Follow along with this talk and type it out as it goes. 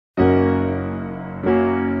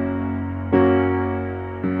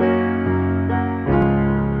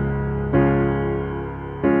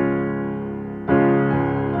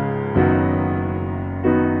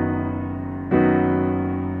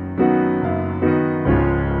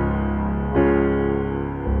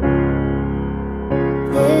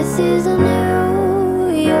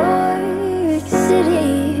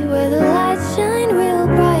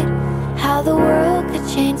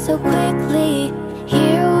quickly.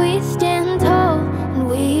 Here we stand tall and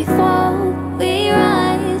we fall, we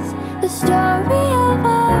rise. The story of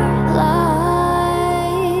our life.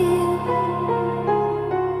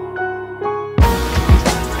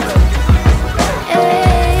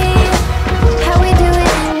 Hey, how we do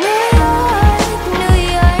it in New York, New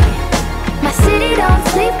York. My city don't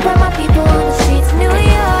sleep, but my people on the streets. New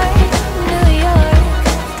York, New York.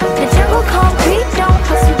 The jungle concrete, don't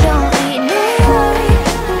hustle, don't eat. New York,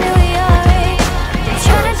 New York.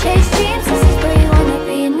 Tryna chase dreams, this is where you wanna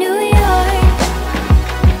be. In New York.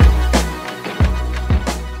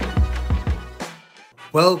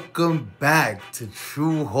 Welcome back to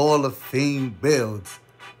True Hall of Fame Builds.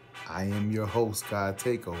 I am your host, God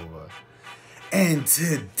Takeover. And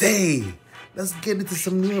today, let's get into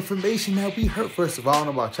some new information that we heard. First of all, I don't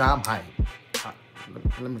know about y'all, I'm hyped.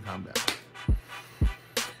 Let me calm down.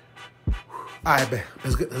 All right, babe,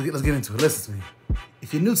 let's get into it. Listen to me.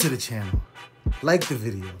 If you're new to the channel, like the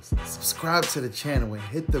videos, subscribe to the channel, and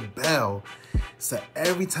hit the bell so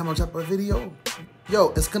every time I drop a video,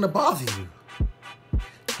 it's gonna bother you.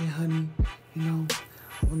 Hey, honey, you know,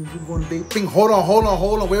 when we go on a date thing. Hold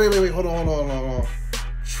on. Wait. Hold on.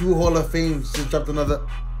 True Hall of Fame just dropped another.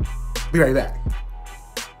 Be right back.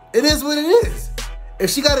 It is what it is. If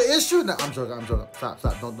she got an issue, no, I'm joking. Stop.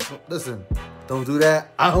 Don't listen. Don't do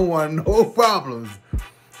that. I don't want no problems.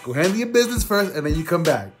 Go handle your business first, and then you come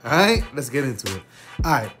back. All right? Let's get into it.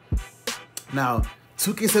 All right. Now,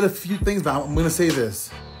 2K said a few things, but I'm gonna say this.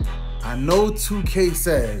 I know 2K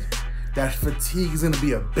said that fatigue is gonna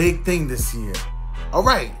be a big thing this year. All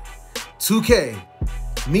right, 2K,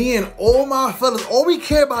 me and all my fellas, all we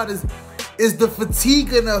care about is the fatigue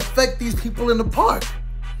gonna affect these people in the park.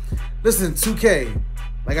 Listen, 2K,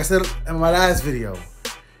 like I said in my last video,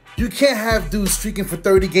 you can't have dudes streaking for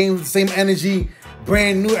 30 games with the same energy,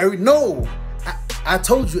 brand new. I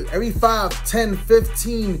told you, every 5, 10,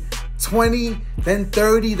 15, 20, then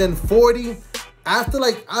 30, then 40. After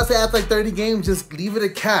like 30 games, just leave it a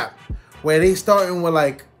cap where they starting with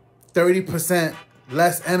like 30%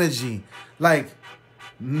 less energy. But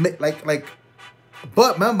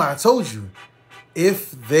remember, I told you,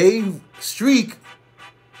 if they streak,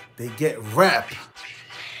 they get rep.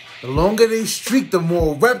 The longer they streak, the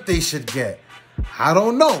more rep they should get. I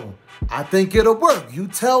don't know. I think it'll work. You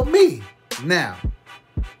tell me. Now,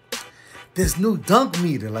 this new dunk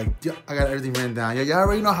meter, like, I got everything written down. Y'all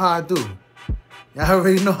already know how I do.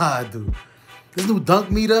 This new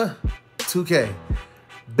dunk meter, 2K.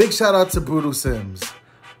 Big shout out to Brutal Sims.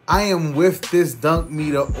 I am with this dunk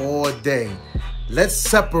meter all day. Let's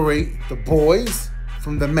separate the boys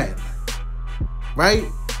from the men. Right?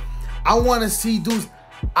 I want to see dudes.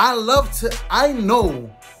 I know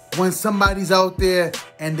when somebody's out there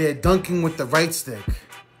and they're dunking with the right stick.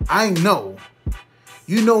 I know.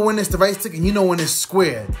 You know when it's the right stick and you know when it's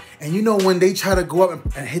square. And you know when they try to go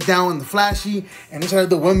up and hit down on the flashy and they try to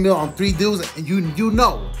do windmill on 3 dudes, and you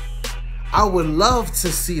know. I would love to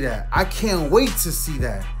see that. I can't wait to see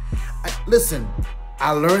that. Listen,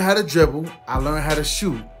 I learned how to dribble. I learned how to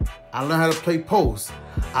shoot. I learned how to play post.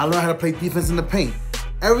 I learned how to play defense in the paint.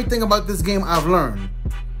 Everything about this game I've learned.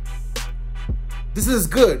 This is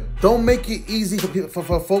good. Don't make it easy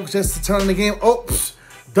for folks just to turn on the game. Oops,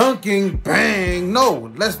 dunking, bang. No,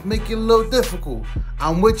 let's make it a little difficult.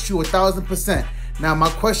 I'm with you 1000%. Now, my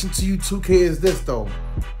question to you, 2K, is this though.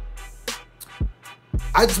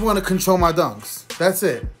 I just want to control my dunks. That's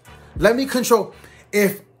it. Let me control.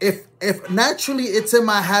 If naturally it's in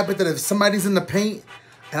my habit that if somebody's in the paint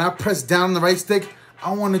and I press down on the right stick,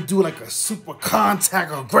 I want to do like a super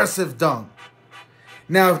contact aggressive dunk.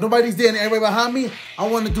 Now, if nobody's there and everybody behind me, I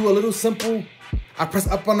want to do a little simple. I press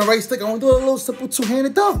up on the right stick. I want to do a little simple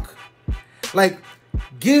two-handed dunk. Like,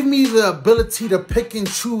 give me the ability to pick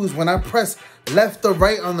and choose when I press left or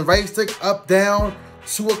right on the right stick, up, down,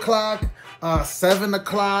 2 o'clock. 7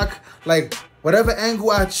 o'clock, like whatever angle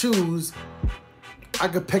I choose, I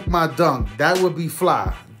could pick my dunk. That would be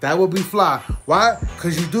fly. Why?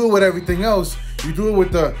 Because you do it with everything else. You do it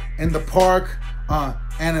with the in the park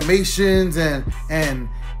animations and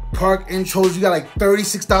park intros. You got like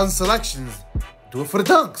 36,000 selections. Do it for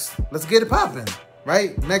the dunks. Let's get it popping.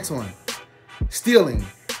 Right? Next one. Stealing.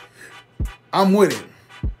 I'm with it.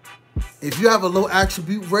 If you have a low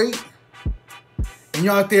attribute rate, and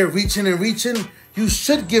you're out there reaching, you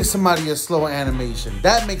should give somebody a slower animation.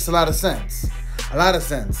 That makes a lot of sense.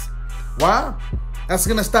 Why? That's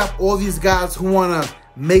going to stop all these guys who want to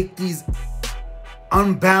make these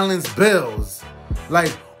unbalanced builds.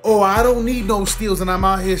 Like, oh, I don't need no steals and I'm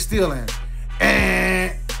out here stealing.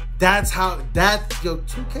 And that's how, yo,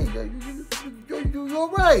 2K, you're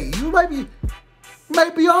right. You might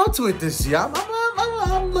might be onto it this year.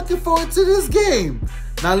 I'm looking forward to this game.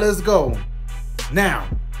 Now let's go. Now,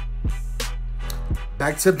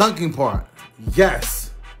 back to the dunking part.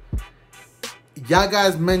 Yes. Y'all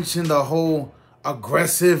guys mentioned the whole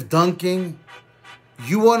aggressive dunking.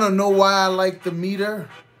 You want to know why I like the meter?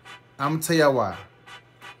 I'm going to tell y'all why.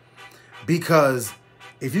 Because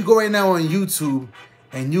if you go right now on YouTube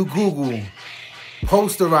and you Google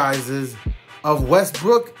posterizers of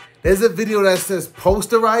Westbrook, there's a video that says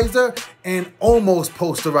posterizer and almost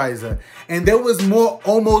posterizer. And there was more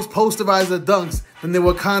almost posterizer dunks than there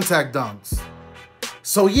were contact dunks.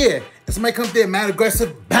 So yeah, if somebody comes there mad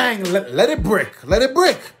aggressive, bang, let it brick. Let it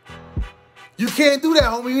brick. You can't do that,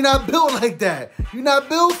 homie. You're not built like that. You're not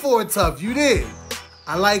built for it tough. You did.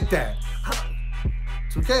 I like that.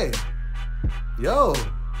 It's okay. Yo.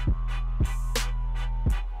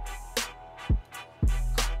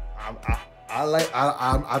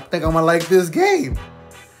 I think I'm gonna like this game.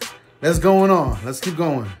 Let's go on. Let's keep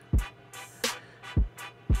going.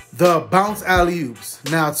 The bounce alley-oops.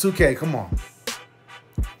 Now, 2K, come on.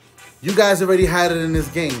 You guys already had it in this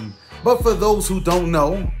game. But for those who don't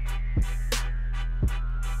know,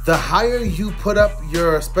 the higher you put up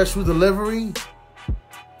your special delivery,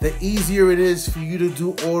 the easier it is for you to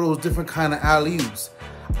do all those different kind of alley-oops.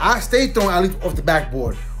 I stay throwing alley-oops off the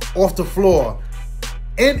backboard, off the floor,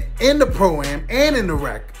 in the Pro-Am and in the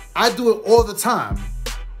rec. I do it all the time.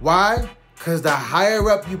 Why? Because the higher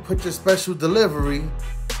up you put your special delivery,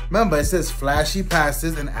 remember it says flashy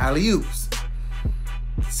passes and alley-oops.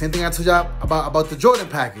 Same thing I told y'all about the Jordan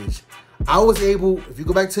package. I was able, if you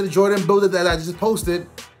go back to the Jordan builder that I just posted,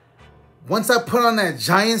 once I put on that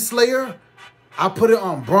Giant Slayer, I put it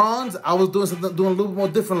on bronze. I was doing a little bit more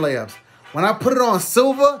different layups. When I put it on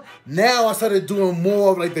silver, now I started doing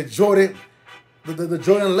more of like the Jordan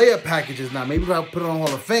layup packages. Now maybe if I put it on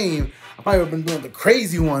Hall of Fame, I probably would have been doing the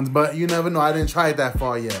crazy ones, but you never know. I didn't try it that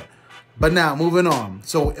far yet. But now, moving on.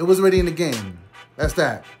 So it was already in the game. That's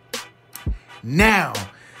that. Now,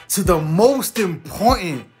 to the most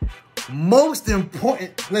important,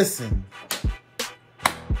 listen.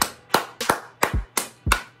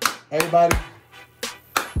 Everybody,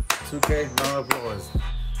 2K, round of applause.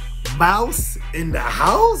 Mouse in the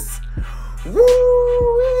house?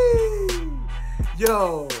 Woo-wee!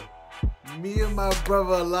 Yo, me and my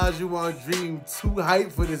brother Olajuwon Dream too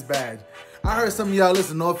hyped for this badge. I heard some of y'all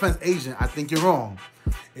listen, no offense, Agent, I think you're wrong.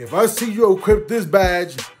 If I see you equip this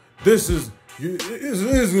badge, this is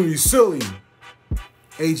gonna be silly.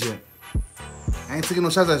 Agent, I ain't taking no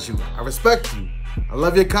shots at you. I respect you. I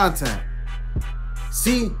love your content.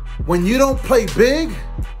 See, when you don't play big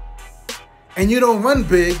and you don't run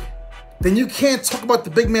big, then you can't talk about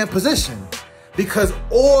the big man position. Because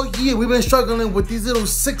all year we've been struggling with these little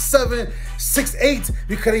 6'7", 6'8",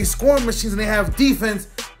 because they scoring machines and they have defense.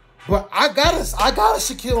 But I got a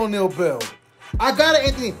Shaquille O'Neal build. I got an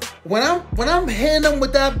Anthony. When I'm hitting them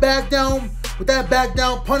with that back down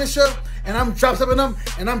Punisher, and I'm drop stepping them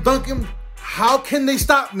and I'm dunking, how can they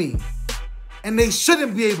stop me? And they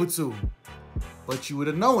shouldn't be able to. But you would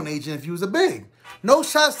have known, Agent, if you was a big. No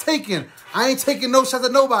shots taken. I ain't taking no shots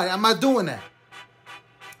at nobody. I'm not doing that.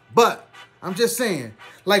 But I'm just saying,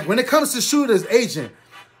 like when it comes to shooters, Agent,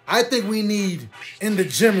 I think we need in the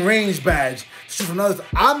gym range badge. Shoot from others.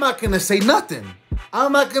 I'm not gonna say nothing.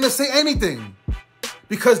 I'm not gonna say anything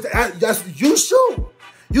because that's you shoot.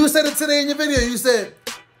 You said it today in your video. You said,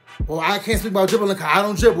 "Well, I can't speak about dribbling because I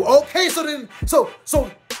don't dribble." Okay, so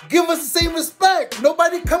give us the same respect.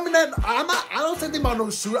 Nobody coming at. I don't say anything about no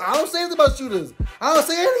shooter. I don't say anything about shooters. I don't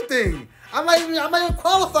say anything. I'm not even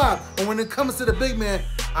qualified. But when it comes to the big man,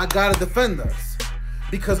 I gotta defend us.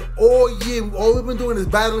 Because all year, all we've been doing is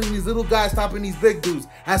battling these little guys, stopping these big dudes.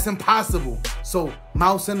 That's impossible. So,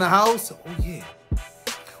 Mouse in the house? Oh, yeah.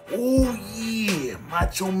 Oh, yeah.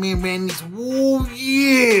 Macho Man Randy's. Oh,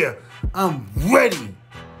 yeah. I'm ready.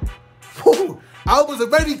 Woo. I was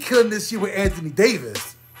already killing this year with Anthony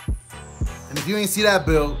Davis. And if you ain't see that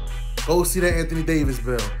build, go see that Anthony Davis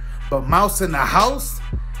build. But Mouse in the house,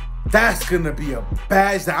 that's going to be a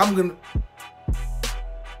badge that I'm going to...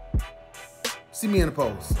 See me in the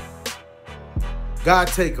post. God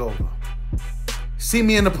takeover. See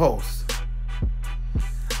me in the post.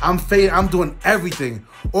 I'm fading. I'm doing everything.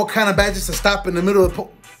 All kind of badges to stop in the middle of the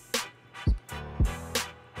post.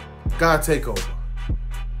 God takeover.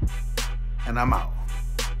 And I'm out.